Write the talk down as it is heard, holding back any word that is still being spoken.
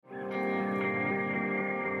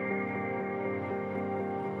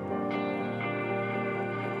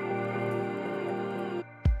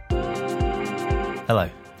Hello,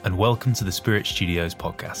 and welcome to the Spirit Studios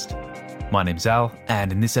podcast. My name's Al,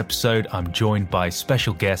 and in this episode, I'm joined by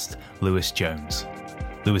special guest Lewis Jones.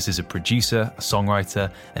 Lewis is a producer, a songwriter,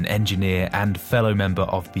 an engineer, and fellow member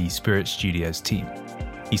of the Spirit Studios team.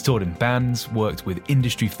 He's toured in bands, worked with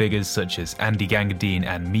industry figures such as Andy Gangadine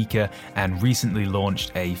and Mika, and recently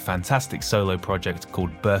launched a fantastic solo project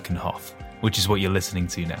called Birkenhof, which is what you're listening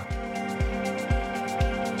to now.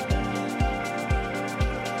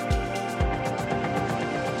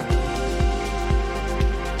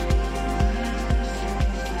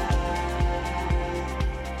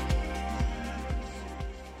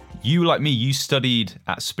 You, like me, you studied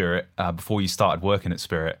at Spirit before you started working at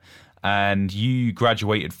Spirit, and you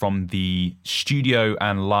graduated from the studio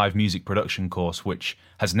and live music production course, which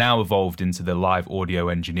has now evolved into the live audio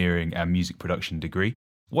engineering and music production degree.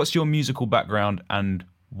 What's your musical background, and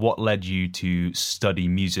what led you to study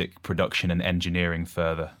music production and engineering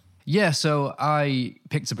further? Yeah, so I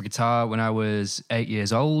picked up a guitar when I was 8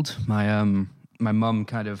 years old. My mum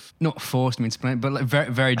kind of not forced me to play it, but like very,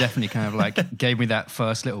 very definitely kind of like gave me that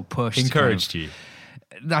first little push. Encouraged you.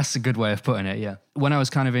 That's a good way of putting it, yeah. When I was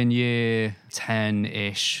kind of in year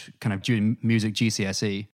 10-ish, kind of doing music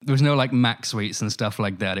GCSE, there was no like Mac suites and stuff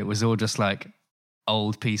like that. It was all just like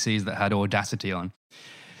old PCs that had Audacity on.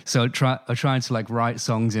 So I tried to like write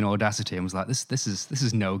songs in Audacity and was like, this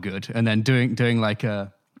is no good. And then doing like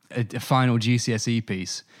a final GCSE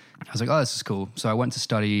piece, I was like, oh, this is cool. So I went to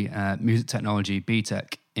study music technology,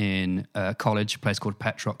 BTech, in college, a place called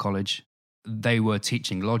Petrock College. They were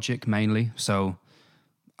teaching Logic mainly. So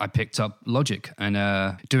I picked up Logic,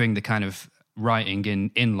 and doing the kind of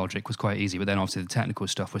writing in Logic was quite easy. But then obviously the technical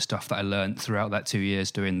stuff was stuff that I learned throughout that 2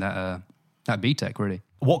 years doing that BTech, really.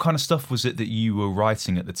 What kind of stuff was it that you were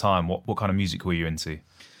writing at the time? What kind of music were you into?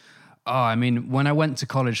 Oh, I mean, when I went to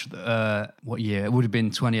college, what year? It would have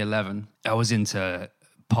been 2011. I was into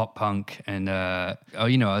pop punk and, I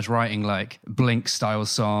was writing like Blink style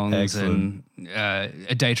songs. Excellent. And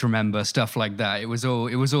A Day to Remember, stuff like that. It was all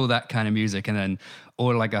that kind of music. And then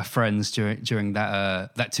all like our friends during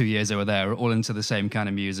that 2 years they were there were all into the same kind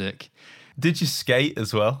of music. Did you skate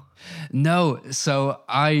as well? No. So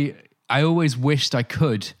I always wished I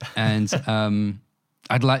could. And,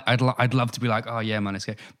 I'd love to be like, oh yeah, man, I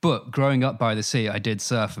skate. But growing up by the sea, I did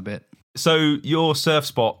surf a bit. So your surf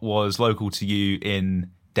spot was local to you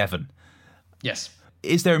in Devon? Yes.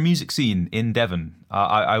 Is there a music scene in Devon?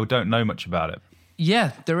 I don't know much about it.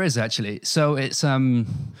 Yeah, there is actually. So it's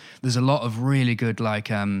there's a lot of really good like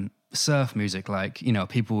surf music, like, you know,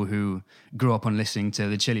 people who grew up on listening to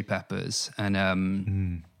the Chili Peppers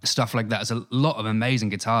and stuff like that. There's a lot of amazing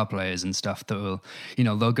guitar players and stuff that will, you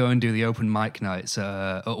know, they'll go and do the open mic nights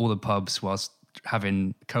at all the pubs whilst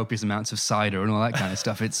having copious amounts of cider and all that kind of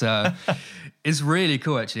stuff. It's really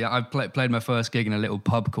cool, actually. I played my first gig in a little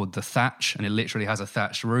pub called The Thatch, and it literally has a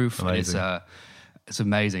thatched roof. Amazing. And it's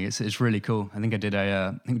amazing. It's really cool. I think I did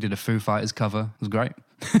a Foo Fighters cover. It was great.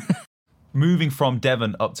 Moving from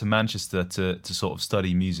Devon up to Manchester to sort of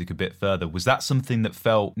study music a bit further, was that something that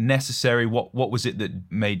felt necessary? What was it that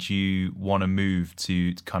made you want to move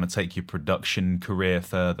to kind of take your production career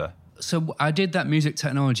further? So I did that music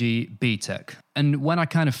technology BTech, and when I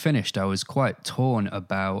kind of finished, I was quite torn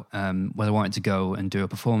about whether I wanted to go and do a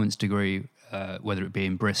performance degree, whether it be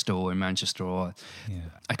in Bristol or in Manchester, or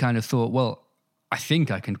I kind of thought, well, I think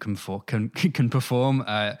I can perform.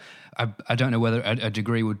 I don't know whether a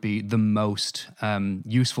degree would be the most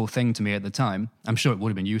useful thing to me at the time. I'm sure it would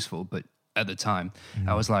have been useful, but at the time,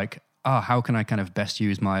 I was like, how can I kind of best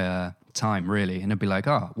use my time, really? And I'd be like,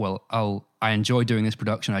 I enjoy doing this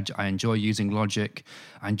production. I enjoy using Logic.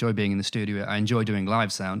 I enjoy being in the studio. I enjoy doing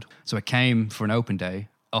live sound. So I came for an open day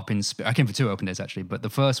up in Spirit. I came for 2 open days, actually, but the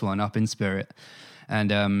first one up in Spirit.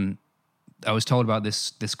 And I was told about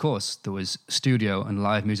this course. There was studio and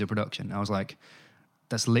live music production. I was like,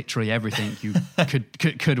 that's literally everything you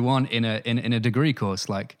could want in a degree course.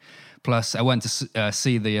 Like, plus I went to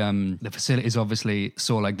see the facilities. Obviously,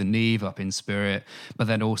 saw like the Neve up in Spirit, but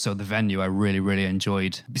then also the venue. I really, really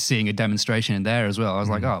enjoyed seeing a demonstration in there as well. I was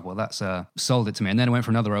like, oh well, that's sold it to me. And then I went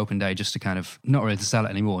for another open day just to kind of not really to sell it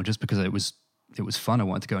anymore, just because it was fun. I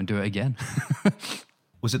wanted to go and do it again.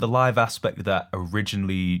 Was it the live aspect that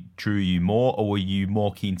originally drew you more, or were you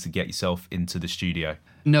more keen to get yourself into the studio?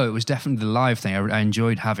 No, it was definitely the live thing. I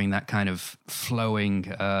enjoyed having that kind of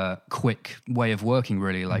flowing, quick way of working,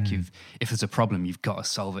 really. Like if there's a problem, you've got to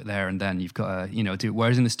solve it there and then. You've got to, do it.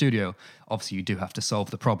 Whereas in the studio, obviously you do have to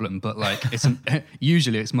solve the problem, but like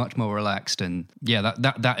usually it's much more relaxed. And yeah,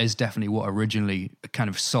 that is definitely what originally kind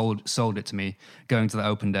of sold it to me, going to the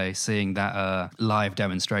open day, seeing that live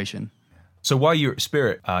demonstration. So while you were at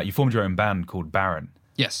Spirit, you formed your own band called Baron.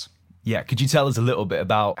 Yes. Yeah, could you tell us a little bit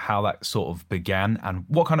about how that sort of began and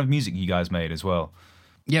what kind of music you guys made as well?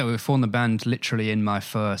 Yeah, we formed the band literally in my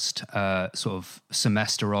first sort of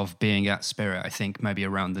semester of being at Spirit, I think maybe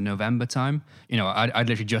around the November time. You know, I'd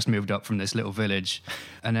literally just moved up from this little village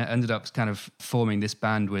and I ended up kind of forming this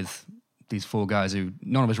band with these four guys who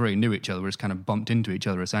none of us really knew each other. We just kind of bumped into each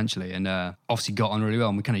other essentially and obviously got on really well.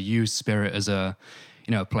 And we kind of used Spirit as a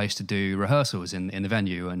place to do rehearsals in the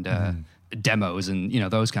venue and demos and,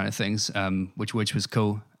 those kind of things, which was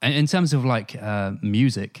cool. And in terms of like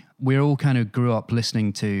music, we all kind of grew up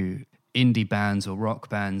listening to indie bands or rock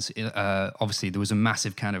bands. Obviously, there was a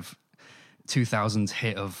massive kind of 2000s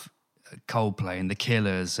hit of Coldplay and The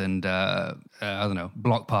Killers and I don't know,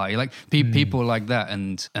 Block Party, like people like that.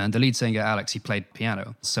 And the lead singer Alex, he played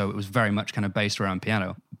piano, so it was very much kind of based around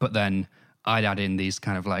piano. But then I'd add in these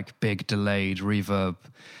kind of like big delayed reverb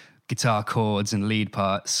guitar chords and lead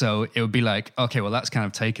parts. So it would be like, okay, well that's kind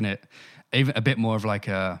of taking it even a bit more of like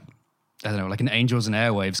like an Angels and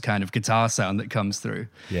Airwaves kind of guitar sound that comes through.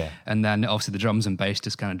 Yeah. And then obviously the drums and bass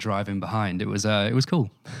just kind of driving behind. It was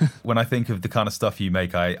cool. When I think of the kind of stuff you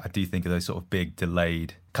make, I do think of those sort of big,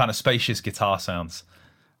 delayed, kind of spacious guitar sounds.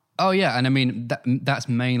 Oh, yeah. And I mean, that's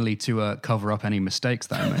mainly to cover up any mistakes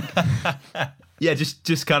that I make. Yeah,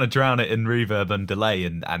 just kind of drown it in reverb and delay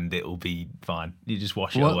and it'll be fine. You just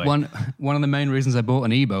wash it away. One of the main reasons I bought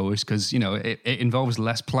an EBO was because, it involves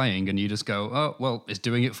less playing and you just go, oh, well, it's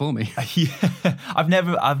doing it for me. Yeah, I've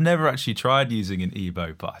never actually tried using an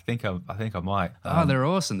EBO, but I think I might. They're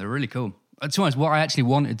awesome. They're really cool. To be honest, what I actually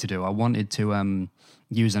wanted to do, I wanted to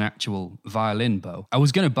use an actual violin bow. I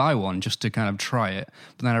was going to buy one just to kind of try it,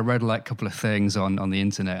 but then I read like a couple of things on the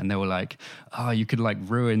internet and they were like, oh, you could like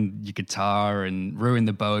ruin your guitar and ruin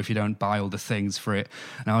the bow if you don't buy all the things for it.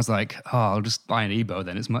 And I was like, oh, I'll just buy an EBO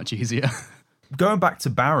then, it's much easier. Going back to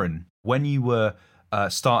Baron, when you were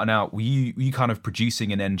starting out, were you kind of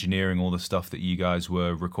producing and engineering all the stuff that you guys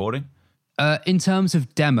were recording? In terms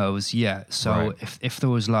of demos, yeah. So right. if there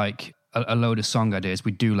was like a load of song ideas,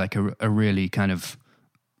 we'd do like a really kind of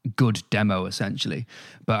good demo essentially.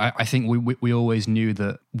 But I think we always knew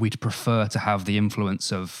that we'd prefer to have the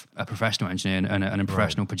influence of a professional engineer and a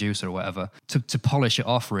professional producer or whatever to polish it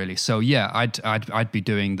off really. So yeah, I'd be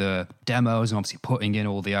doing the demos and obviously putting in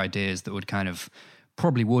all the ideas that would kind of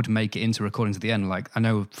probably would make it into recordings at the end. Like I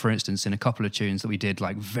know, for instance, in a couple of tunes that we did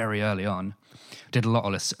like very early on, did a lot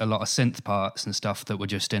of synth parts and stuff that were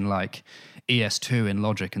just in like ES2 in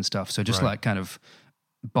Logic and stuff. So just like kind of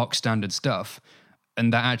box standard stuff.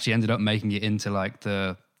 And that actually ended up making it into like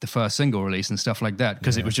the first single release and stuff like that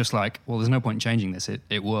because it was just like, well, there's no point in changing this.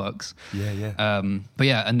 It works. Yeah. But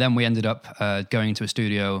yeah, and then we ended up going to a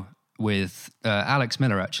studio with Alex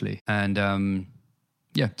Miller actually, and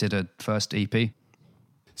did a first EP.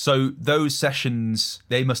 So those sessions,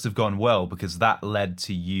 they must have gone well because that led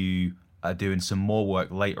to you doing some more work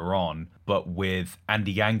later on, but with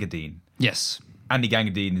Andy Gangadine. Yes. Andy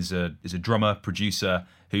Gangadine is a drummer, producer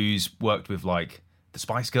who's worked with like the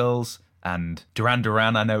Spice Girls and Duran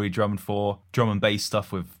Duran. I know he drummed for drum and bass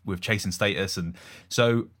stuff with Chase and Status. And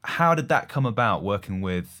so how did that come about working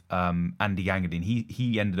with Andy Gangadine?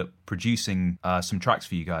 He ended up producing some tracks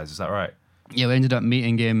for you guys. Is that right? Yeah, we ended up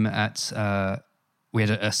meeting him at... we had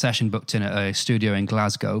a session booked in at a studio in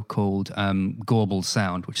Glasgow called Gauble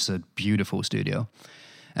Sound, which is a beautiful studio.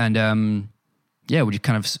 And we just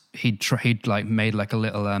kind of he'd like made like a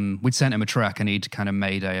little we'd sent him a track and he'd kind of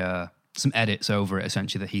made some edits over it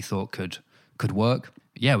essentially that he thought could work.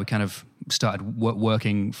 Yeah, we kind of started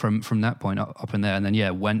working from that point up in there, and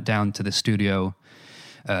then went down to the studio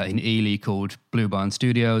in Ely called Blue Barn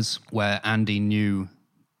Studios, where Andy knew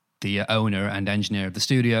the owner and engineer of the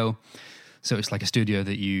studio. So it's like a studio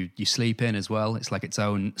that you sleep in as well. It's like its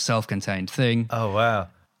own self-contained thing. Oh, wow.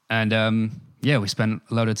 And we spent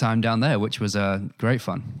a load of time down there, which was great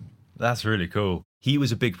fun. That's really cool. He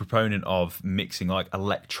was a big proponent of mixing like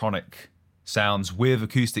electronic sounds with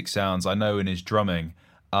acoustic sounds, I know, in his drumming.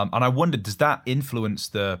 And I wondered, does that influence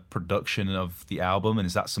the production of the album? And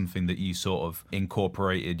is that something that you sort of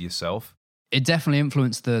incorporated yourself? It definitely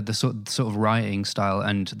influenced the sort of writing style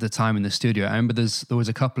and the time in the studio. I remember there was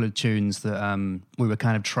a couple of tunes that we were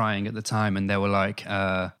kind of trying at the time, and they were like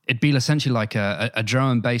it'd be essentially like a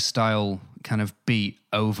drum and bass style kind of beat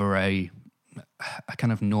over a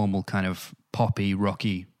kind of normal kind of poppy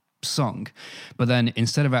rocky song, but then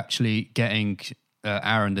instead of actually getting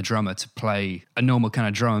Aaron the drummer to play a normal kind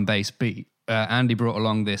of drum and bass beat, Andy brought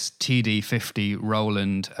along this TD50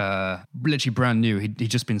 Roland, literally brand new. He'd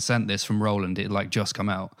just been sent this from Roland. It like just come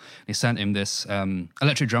out. He sent him this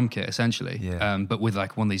electric drum kit, essentially, but with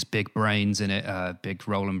like one of these big brains in it, big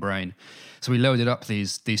Roland brain. So we loaded up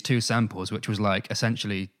these two samples, which was like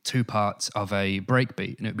essentially two parts of a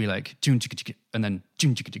breakbeat, and it'd be like and then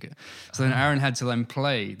so then Aaron had to then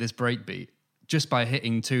play this breakbeat just by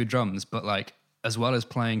hitting two drums, but like as well as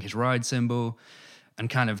playing his ride cymbal and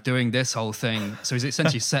kind of doing this whole thing. So he's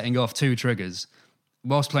essentially setting off two triggers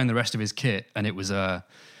whilst playing the rest of his kit. And it was,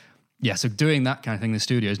 so doing that kind of thing in the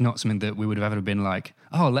studio is not something that we would have ever been like,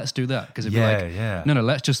 oh, let's do that. Because it'd be like, no,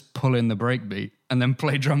 let's just pull in the breakbeat and then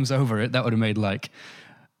play drums over it. That would have made like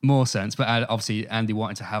more sense. But obviously Andy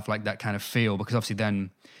wanted to have like that kind of feel, because obviously then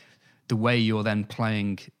the way you're then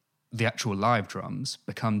playing the actual live drums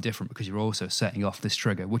become different, because you're also setting off this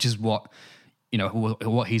trigger, which is what, you know,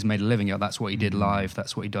 what he's made a living at. That's what he did live.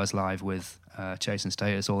 That's what he does live with Chase and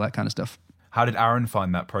Status, all that kind of stuff. How did Aaron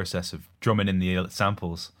find that process of drumming in the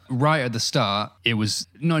samples? Right at the start, it was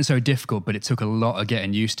not so difficult, but it took a lot of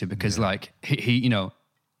getting used to, because like he, you know,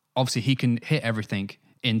 obviously he can hit everything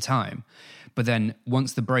in time, but then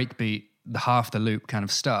once the breakbeat, the half the loop kind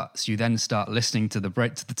of starts, you then start listening to the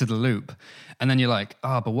break to the loop, and then you're like,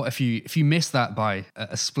 but what if you miss that by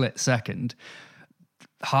a split second?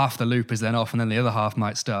 Half the loop is then off, and then the other half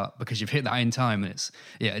might start because you've hit that in time. And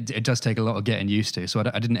it does take a lot of getting used to. So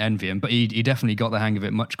I didn't envy him, but he definitely got the hang of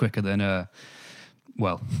it much quicker than,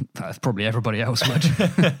 probably everybody else would.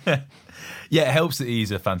 Yeah, it helps that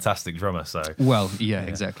he's a fantastic drummer. So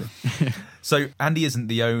exactly. So Andy isn't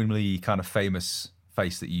the only kind of famous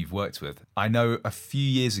face that you've worked with. I know a few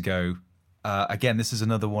years ago. Again, this is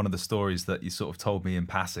another one of the stories that you sort of told me in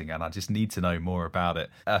passing, and I just need to know more about it.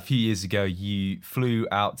 A few years ago, you flew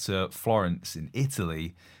out to Florence in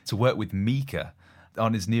Italy to work with Mika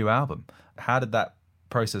on his new album. How did that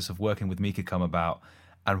process of working with Mika come about,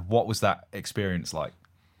 and what was that experience like?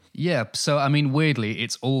 Yeah, so I mean, weirdly,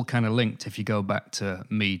 it's all kind of linked if you go back to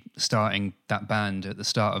me starting that band at the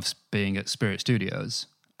start of being at Spirit Studios.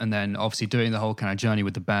 And then obviously doing the whole kind of journey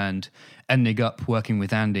with the band, ending up working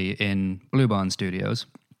with Andy in Blue Barn Studios,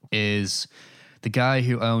 is the guy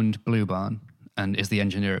who owned Blue Barn and is the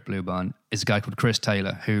engineer at Blue Barn is a guy called Chris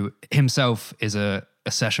Taylor, who himself is a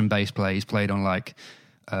session bass player. He's played on like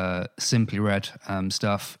Simply Red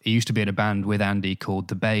stuff. He used to be in a band with Andy called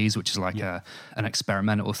The Bays, which is like an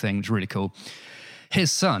experimental thing. It's really cool.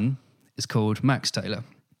 His son is called Max Taylor.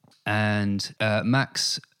 And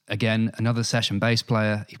Max... Again, another session bass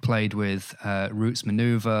player. He played with Roots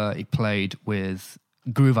Maneuver. He played with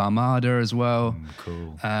Groove Armada as well.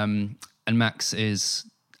 Cool. And Max is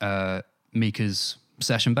Mika's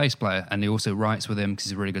session bass player, and he also writes with him because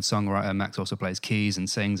he's a really good songwriter. Max also plays keys and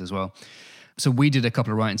sings as well. So we did a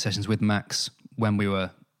couple of writing sessions with Max when we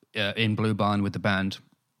were in Blue Barn with the band,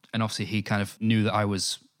 and obviously he kind of knew that I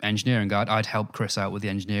was engineering. I'd help Chris out with the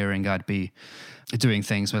engineering. I'd be doing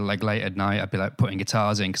things where like late at night I'd be like putting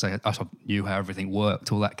guitars in because I knew how everything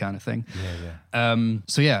worked, all that kind of thing.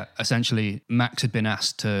 Essentially Max had been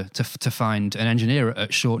asked to find an engineer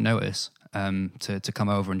at short notice to come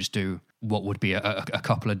over and just do what would be a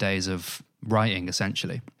couple of days of writing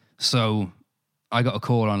essentially. So I got a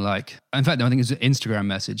call on like, in fact I think it was an Instagram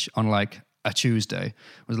message on like a Tuesday.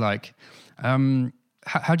 It was like, how do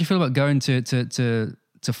you feel about going to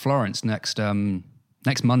Florence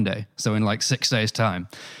next Monday, so in like 6 days' time,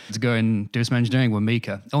 to go and do some engineering with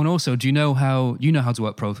Mika. Oh, and also, do you know how to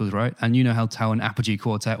work Pro Tools, right? And you know how an Apogee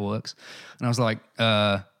quartet works? And I was like,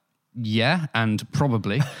 yeah, and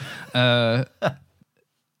probably.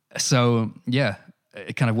 So yeah,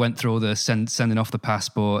 it kind of went through all the sending off the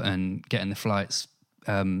passport and getting the flights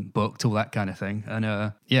booked, all that kind of thing.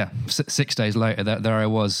 And 6 days later, there I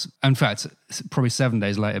was. In fact, probably 7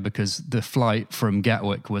 days later, because the flight from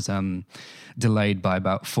Gatwick was delayed by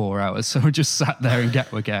about 4 hours. So we just sat there in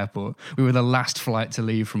Gatwick Airport. We were the last flight to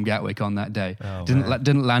leave from Gatwick on that day. Oh,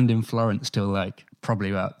 didn't land in Florence till like probably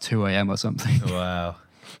about 2 a.m. or something. Wow.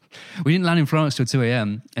 We didn't land in Florence till 2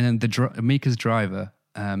 a.m. And then Mika's driver,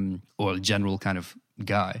 or a general kind of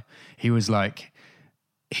guy, he was like,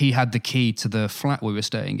 he had the key to the flat we were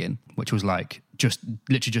staying in, which was like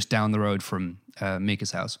literally just down the road from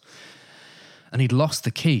Mika's house. And he'd lost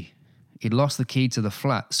the key. He'd lost the key to the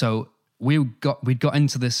flat. So we'd got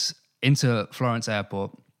into Florence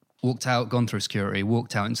Airport, walked out, gone through security,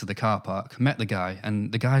 walked out into the car park, met the guy,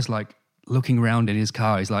 and the guy's like looking around in his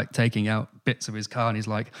car. He's like taking out bits of his car, and he's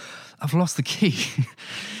like, I've lost the key.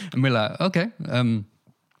 And we're like, okay, I'm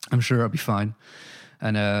sure I'll be fine.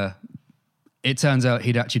 And it turns out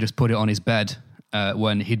he'd actually just put it on his bed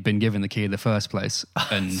when he'd been given the key in the first place.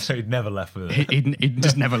 And So he'd never left with it. he'd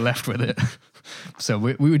just never left with it. So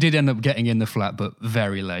we did end up getting in the flat, but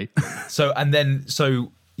very late. So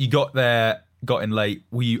you got there, got in late.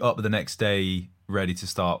 Were you up the next day ready to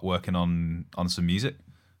start working on some music?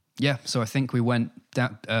 Yeah, so I think we went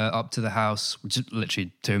down, up to the house, which is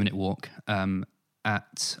literally a 2-minute walk,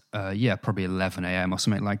 at probably 11 a.m. or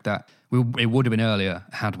something like that. It would have been earlier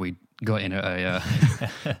had we got in at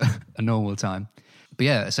a normal time. But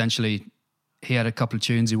yeah, essentially, he had a couple of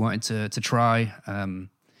tunes he wanted to try.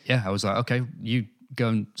 I was like, okay, you go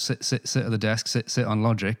and sit at the desk, sit on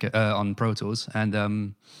Logic, on Pro Tools,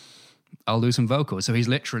 and I'll do some vocals. So he's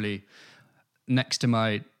literally next to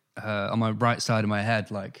my on my right side of my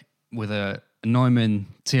head, like with a Neumann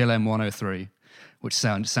TLM 103, which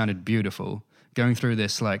sounded beautiful, going through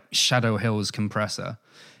this like Shadow Hills compressor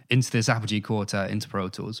into this Apogee Quartet into Pro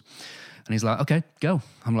Tools. And he's like, okay, go.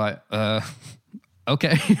 I'm like,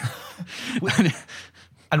 okay.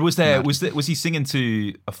 And was he singing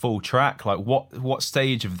to a full track? Like what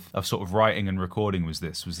stage of sort of writing and recording was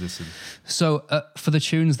this? So for the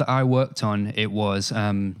tunes that I worked on, it was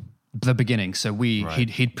the beginning. So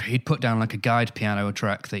he'd put down like a guide piano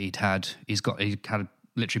track that he had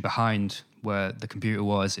literally behind where the computer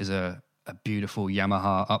was is a beautiful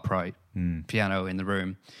Yamaha upright piano in the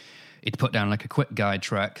room. He'd put down like a quick guide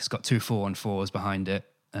track. It's got 2 4-on-4s behind it.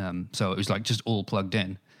 So it was like just all plugged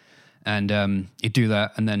in. And he'd do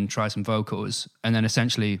that and then try some vocals. And then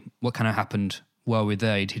essentially what kind of happened while we were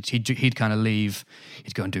there, he'd kind of leave.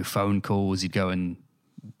 He'd go and do phone calls. He'd go and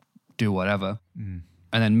do whatever.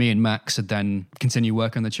 And then me and Max would then continue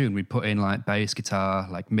working on the tune. We'd put in like bass guitar,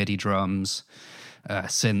 like MIDI drums,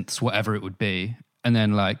 synths, whatever it would be. And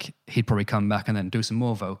then like he'd probably come back and then do some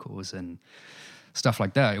more vocals and stuff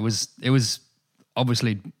like that. It was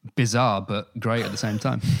obviously bizarre, but great at the same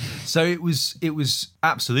time. So it was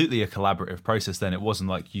absolutely a collaborative process then. It wasn't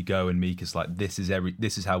like you go and Mika's like, this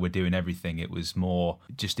is how we're doing everything. It was more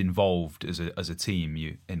just involved as a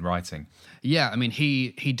team in writing. Yeah, I mean,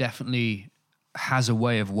 he definitely has a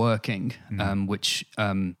way of working, which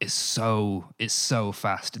is so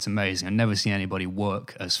fast. It's amazing. I've never seen anybody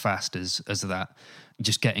work as fast as that.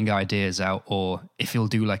 Just getting ideas out, or if he'll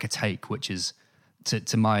do like a take, which is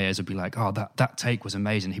to my ears would be like, oh, that take was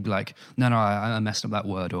amazing. He'd be like, no, I messed up that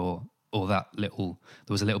word, or there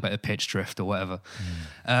was a little bit of pitch drift or whatever.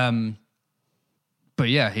 But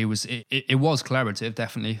yeah, it was collaborative,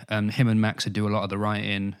 definitely. Him and Max would do a lot of the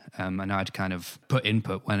writing, and I'd kind of put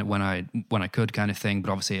input when I could, kind of thing.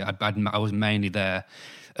 But obviously, I was mainly there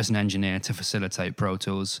as an engineer to facilitate Pro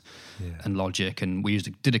Tools and Logic, and we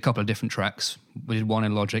did a couple of different tracks. We did one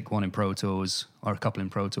in Logic, one in Pro Tools, or a couple in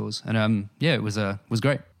Pro Tools, and it was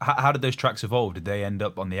great. How did those tracks evolve? Did they end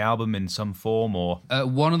up on the album in some form, or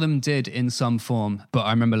one of them did in some form? But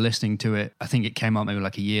I remember listening to it. I think it came out maybe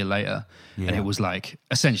like a year later, and it was like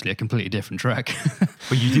essentially a completely different track.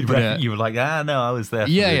 But you did. You were like, no, I was there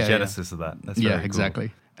for the genesis of that. That's very cool.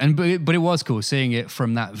 Exactly. But it was cool seeing it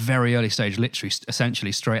from that very early stage, literally,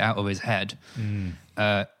 essentially straight out of his head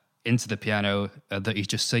into the piano that he's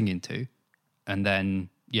just singing to, and then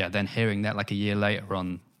hearing that like a year later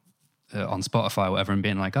on Spotify or whatever, and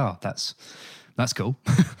being like, oh, that's cool.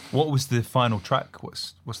 What was the final track?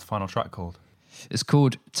 What's the final track called? It's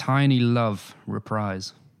called Tiny Love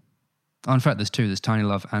Reprise. Oh, in fact, there's two. There's Tiny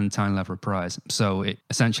Love and Tiny Love Reprise. So it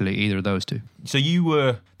essentially either of those two. So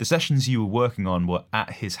the sessions you were working on were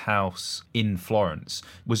at his house in Florence.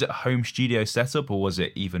 Was it a home studio setup, or was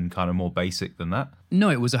it even kind of more basic than that?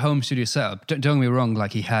 No, it was a home studio setup. Don't get me wrong,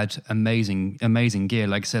 like he had amazing gear.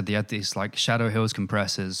 Like I said, they had these like Shadow Hills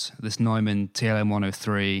compressors, this Neumann TLM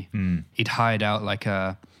 103. He'd hired out like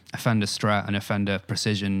a Fender Strat and a Fender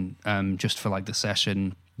Precision just for like the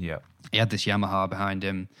session. Yeah. He had this Yamaha behind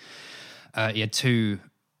him. He had 2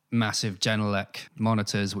 massive Genelec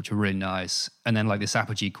monitors, which were really nice. And then like this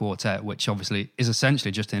Apogee Quartet, which obviously is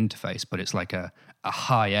essentially just an interface, but it's like a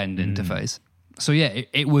high-end interface. So yeah,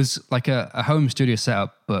 it was like a home studio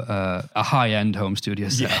setup, but a high-end home studio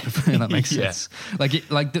setup, if that makes sense.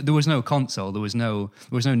 There was no console, there was no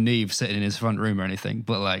Neve sitting in his front room or anything,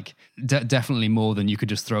 but like definitely more than you could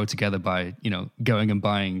just throw together by, going and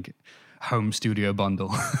buying home studio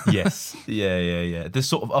bundle. Yes. Yeah. The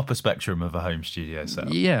sort of upper spectrum of a home studio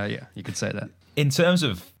setup. Yeah, you could say that. In terms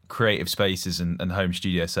of creative spaces and home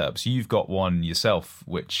studio setups, you've got one yourself,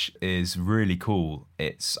 which is really cool.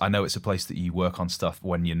 I know it's a place that you work on stuff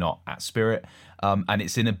when you're not at Spirit, and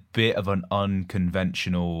it's in a bit of an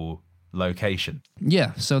unconventional location.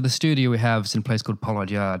 Yeah, so the studio we have is in a place called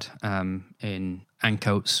Pollard Yard in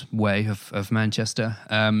Ancoats Way of Manchester.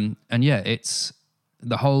 And yeah, it's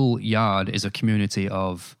the whole yard is a community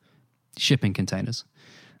of shipping containers,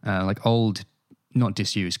 like old, not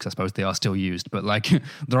disused, because I suppose they are still used, but like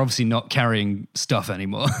they're obviously not carrying stuff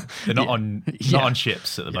anymore. They're not on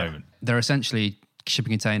ships at the moment. They're essentially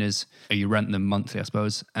shipping containers. You rent them monthly, I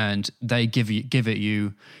suppose, and they give it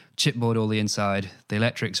you chipboard all the inside, the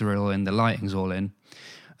electrics are all in, the lighting's all in,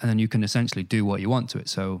 and then you can essentially do what you want to it.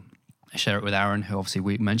 So I share it with Aaron, who obviously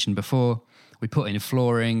we mentioned before. We put in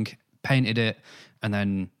flooring, painted it, and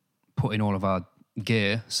then put in all of our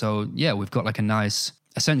gear. So yeah, we've got like a nice,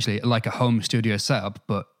 essentially like a home studio setup,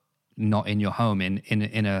 but not in your home, in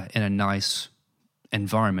a nice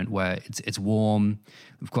environment where it's warm.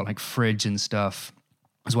 We've got like fridge and stuff,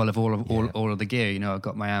 as well as all of the gear. You know, I've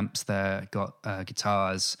got my amps there, got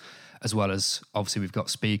guitars, as well as obviously we've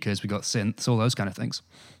got speakers, we've got synths, all those kind of things.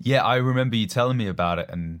 Yeah, I remember you telling me about it,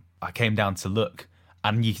 and I came down to look,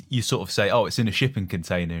 and you sort of say, oh, it's in a shipping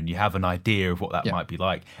container, and you have an idea of what that might be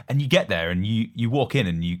like. And you get there and you walk in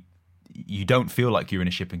and you don't feel like you're in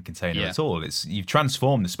a shipping container at all. You've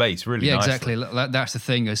transformed the space really nicely. Exactly. That's the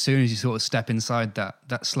thing. As soon as you sort of step inside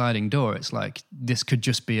that sliding door, it's like this could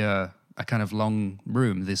just be a kind of long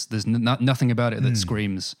room. There's nothing about it that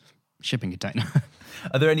screams shipping container.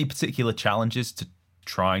 Are there any particular challenges to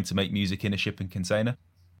trying to make music in a shipping container?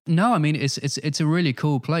 No, I mean it's a really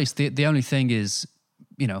cool place. The only thing is,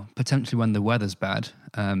 you know, potentially when the weather's bad,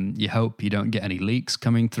 you hope you don't get any leaks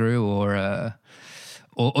coming through, or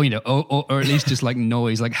you know, or at least just like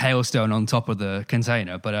noise, like hailstone on top of the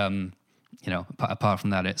container. But you know, apart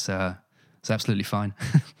from that, it's absolutely fine.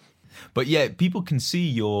 But yeah, people can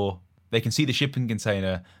see they can see the shipping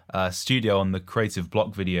container studio on the Creative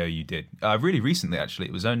Block video you did really recently. Actually,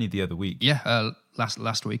 it was only the other week. Yeah,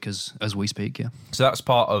 last week as we speak. Yeah. So that's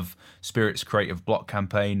part of Spirit's Creative Block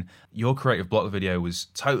campaign. Your Creative Block video was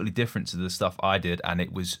totally different to the stuff I did, and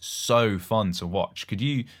it was so fun to watch. Could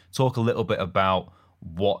you talk a little bit about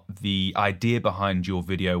what the idea behind your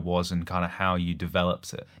video was and kind of how you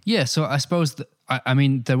developed it? Yeah, so I suppose I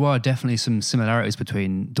mean there were definitely some similarities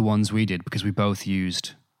between the ones we did, because we both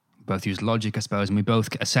used Logic, I suppose, and we both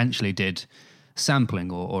essentially did sampling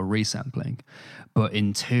or resampling, but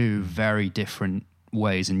in two very different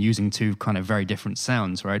ways and using two kind of very different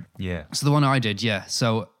sounds, right? Yeah. So the one I did,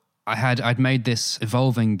 so I'd made this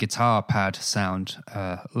evolving guitar pad sound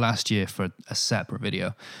last year for a separate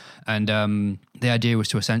video, and the idea was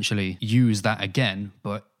to essentially use that again,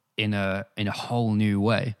 but in a whole new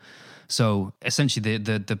way. So essentially,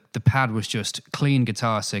 the pad was just clean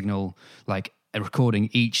guitar signal, like recording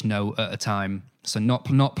each note at a time. So not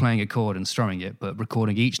playing a chord and strumming it, but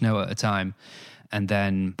recording each note at a time, and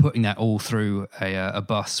then putting that all through a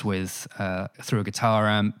bus with through a guitar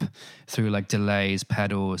amp, through like delays,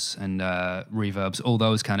 pedals, and reverbs, all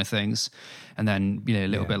those kind of things, and then, you know, a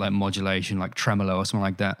little bit like modulation, like tremolo or something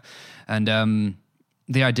like that. And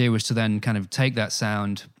the idea was to then kind of take that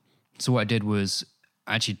sound. So what I did was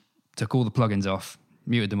I actually took all the plugins off,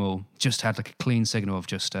 muted them all, just had like a clean signal of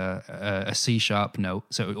just a C sharp note.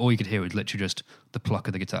 So all you could hear was literally just the pluck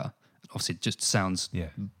of the guitar. Obviously, it just sounds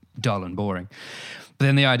dull and boring. But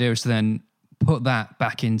then the idea was to then put that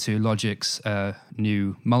back into Logic's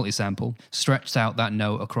new multi-sample, stretched out that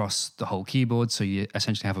note across the whole keyboard, so you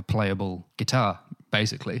essentially have a playable guitar,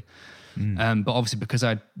 basically. But obviously, because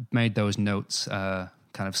I'd made those notes kind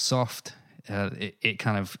of soft, it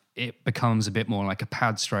becomes a bit more like a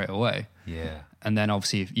pad straight away. Yeah. And then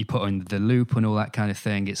obviously if you put in the loop and all that kind of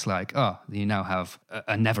thing, it's like, oh, you now have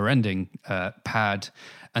a never-ending pad.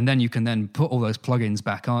 And then you can then put all those plugins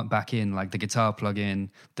back in, like the guitar plugin,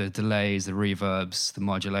 the delays, the reverbs, the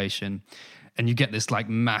modulation, and you get this like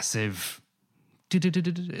massive.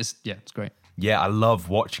 It's great. Yeah, I love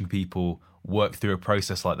watching people work through a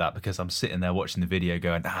process like that, because I'm sitting there watching the video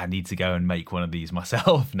going, I need to go and make one of these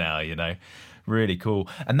myself now, you know. Really cool.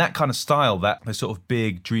 And that kind of style, those sort of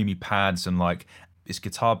big dreamy pads, and like it's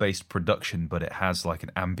guitar-based production, but it has like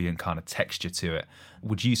an ambient kind of texture to it.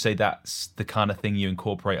 Would you say that's the kind of thing you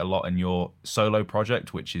incorporate a lot in your solo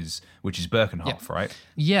project, which is Birkenhoff, right?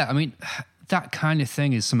 Yeah, I mean, that kind of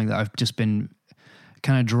thing is something that I've just been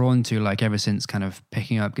kind of drawn to, like ever since kind of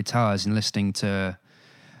picking up guitars and listening to,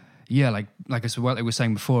 like I was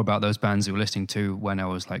saying before about those bands that we were listening to when I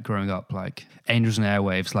was like growing up, like Angels and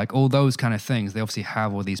Airwaves, like all those kind of things. They obviously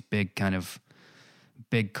have all these big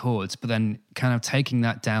chords, but then kind of taking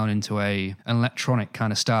that down into an electronic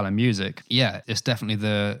kind of style of music. Yeah, it's definitely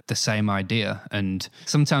the same idea. And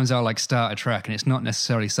sometimes I'll like start a track and it's not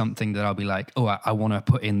necessarily something that I'll be like, oh, I want to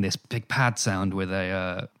put in this big pad sound with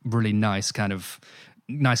a really nice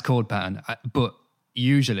chord pattern. But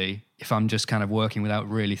usually if I'm just kind of working without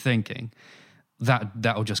really thinking,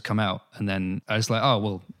 that'll just come out. And then I was like, oh,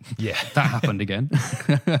 well, Yeah. that happened again.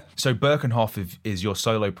 So Birkenhoff is your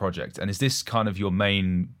solo project, and is this kind of your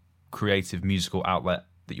main creative musical outlet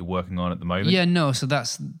that you're working on at the moment? Yeah, no. So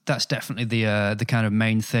that's definitely the kind of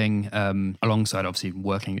main thing, alongside obviously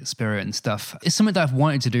working at Spirit and stuff. It's something that I've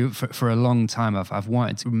wanted to do for a long time. I've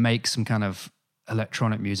wanted to make some kind of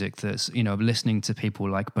electronic music that's, listening to people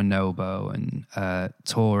like Bonobo and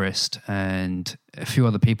Tourist and a few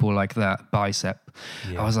other people like that, Bicep.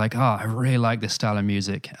 Yeah. I was like, I really like this style of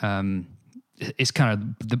music. It's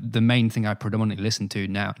kind of the main thing I predominantly listen to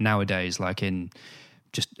nowadays, like in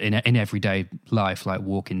everyday life, like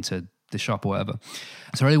walking to the shop or whatever.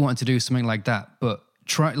 So I really wanted to do something like that, but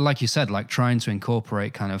like you said, like trying to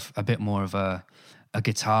incorporate kind of a bit more of a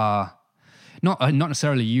guitar. Not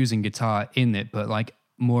necessarily using guitar in it, but like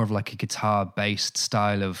more of like a guitar-based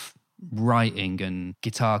style of writing and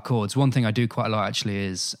guitar chords. One thing I do quite a lot actually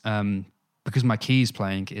is, because my keys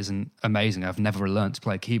playing isn't amazing, I've never learned to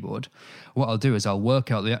play keyboard. What I'll do is I'll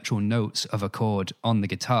work out the actual notes of a chord on the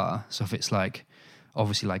guitar. So if it's like,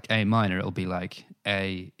 obviously like A minor, it'll be like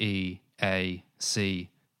A, E, A,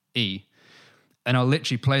 C, E. And I'll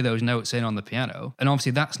literally play those notes in on the piano. And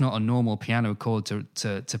obviously that's not a normal piano chord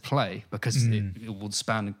to play, because it will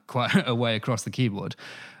span quite a way across the keyboard.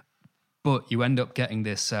 But you end up getting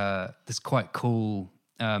this quite cool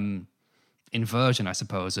inversion, I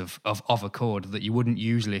suppose, of a chord that you wouldn't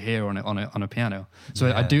usually hear on a piano. So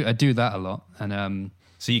yeah. I do that a lot. And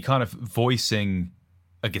so you're kind of voicing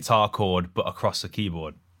a guitar chord, but across a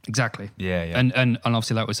keyboard. Exactly. Yeah. And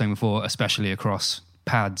obviously, like we were saying before, especially across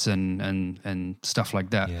pads and stuff like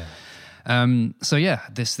that. Yeah. So yeah,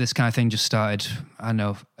 this kind of thing just started. I don't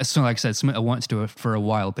know. It's not like I said, something I wanted to do for a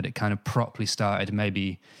while, but it kind of properly started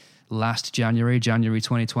maybe last January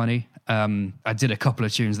 2020. I did a couple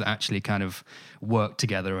of tunes that actually kind of worked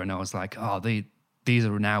together, and I was like, these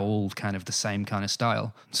are now all kind of the same kind of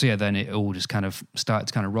style. So yeah, then it all just kind of started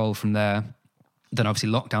to kind of roll from there. Then obviously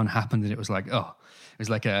lockdown happened, and it was like, it was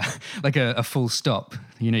like a full stop.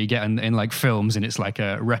 You get in like films, and it's like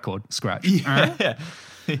a record scratch. Yeah.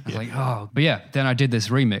 I was like, but yeah. Then I did this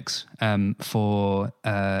remix for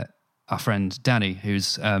our friend Danny,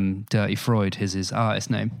 who's Dirty Freud, his artist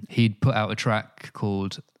name. He'd put out a track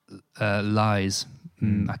called Lies. I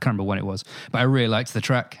can't remember when it was, but I really liked the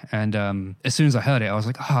track. And as soon as I heard it, I was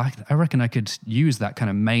like, I reckon I could use that kind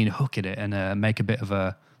of main hook in it and make a bit of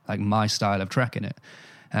a like my style of track in it.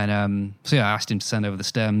 And so yeah, I asked him to send over the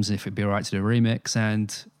stems if it'd be all right to do a remix,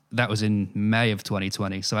 and that was in May of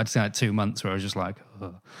 2020. So I'd say 2 months where I was just like,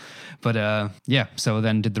 ugh. But yeah, so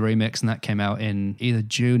then did the remix, and that came out in either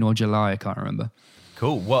June or July, I can't remember.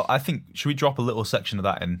 Cool. Well, I think, should we drop a little section of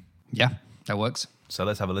that in? Yeah, that works. So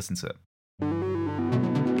let's have a listen to it.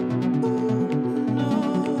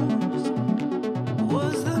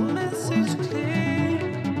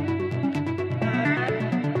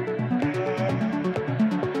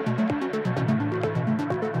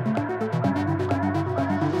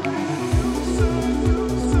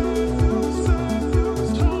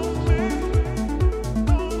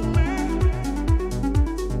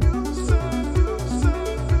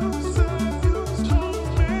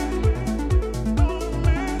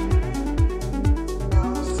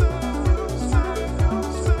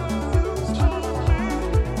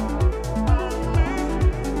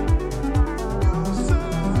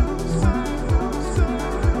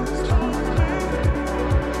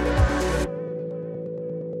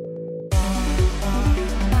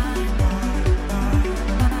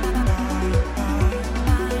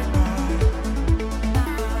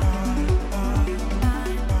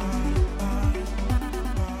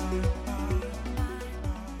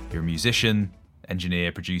 Musician,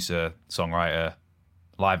 engineer, producer, songwriter,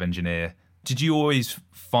 live engineer. Did you always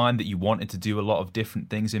find that you wanted to do a lot of different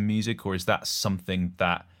things in music, or is that something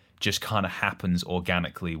that just kind of happens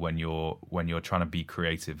organically when you're trying to be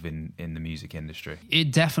creative in the music industry?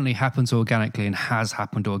 It definitely happens organically, and has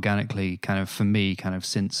happened organically kind of for me kind of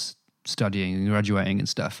since studying and graduating and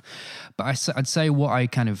stuff. But I'd say what I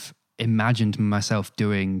kind of imagined myself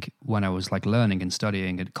doing when I was like learning and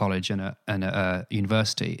studying at college and at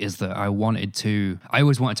university is that I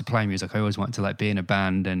always wanted to play music. I always wanted to like be in a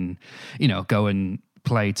band and, go and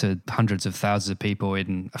play to hundreds of thousands of people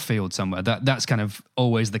in a field somewhere. That's kind of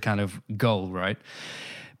always the kind of goal, right?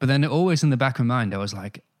 But then always in the back of my mind, I was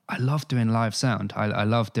like, I love doing live sound. I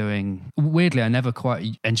love doing, weirdly, I never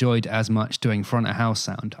quite enjoyed as much doing front of house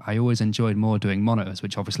sound. I always enjoyed more doing monitors,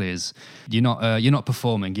 which obviously is, you're not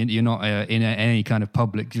performing, you're not in any kind of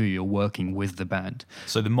public view, you're working with the band.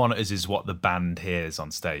 So the monitors is what the band hears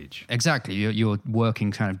on stage. Exactly. You're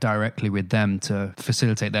working kind of directly with them to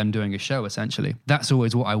facilitate them doing a show, essentially. That's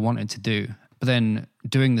always what I wanted to do. But then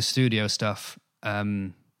doing the studio stuff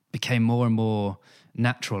became more and more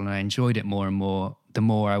natural, and I enjoyed it more and more the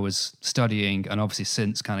more I was studying, and obviously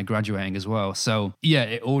since kind of graduating as well. So yeah,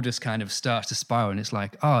 it all just kind of starts to spiral, and it's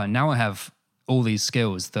like, oh, now I have all these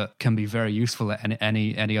skills that can be very useful at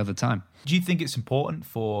any other time. Do you think it's important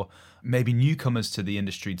for maybe newcomers to the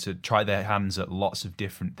industry to try their hands at lots of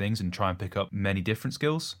different things and try and pick up many different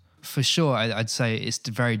skills? For sure, I'd say it's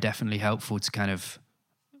very definitely helpful to kind of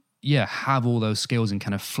have all those skills and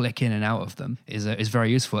kind of flick in and out of them is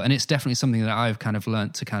very useful. And it's definitely something that I've kind of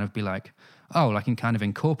learned to kind of be like, oh, I can kind of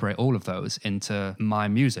incorporate all of those into my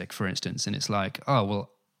music, for instance. And it's like, oh,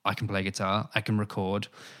 well, I can play guitar, I can record,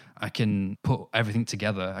 I can put everything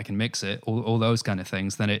together, I can mix it, all those kind of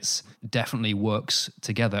things. Then it's definitely works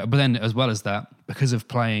together. But then as well as that, because of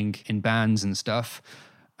playing in bands and stuff,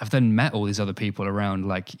 I've then met all these other people around,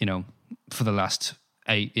 like, you know, for the last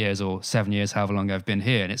 8 years or 7 years, however long I've been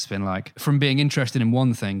here. And it's been like, from being interested in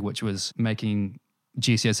one thing, which was making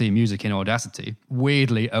GCSE music in Audacity,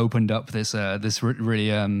 weirdly opened up this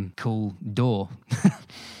really cool door.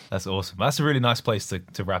 That's awesome. That's a really nice place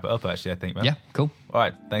to wrap it up, actually, I think, man. Yeah, cool. All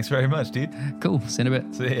right. Thanks very much, dude. Cool. See you in a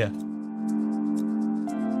bit. See ya.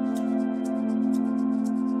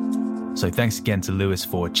 So thanks again to Lewis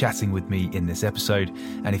for chatting with me in this episode.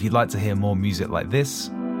 And if you'd like to hear more music like this,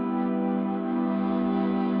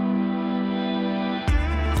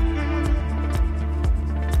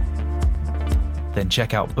 then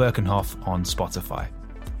check out Birkenhoff on Spotify.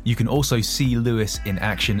 You can also see Lewis in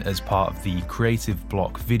action as part of the Creative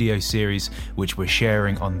Block video series, which we're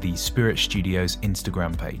sharing on the Spirit Studios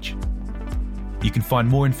Instagram page. You can find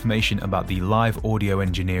more information about the live audio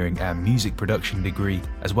engineering and music production degree,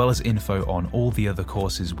 as well as info on all the other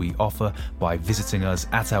courses we offer by visiting us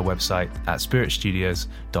at our website at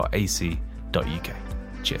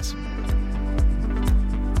spiritstudios.ac.uk. Cheers.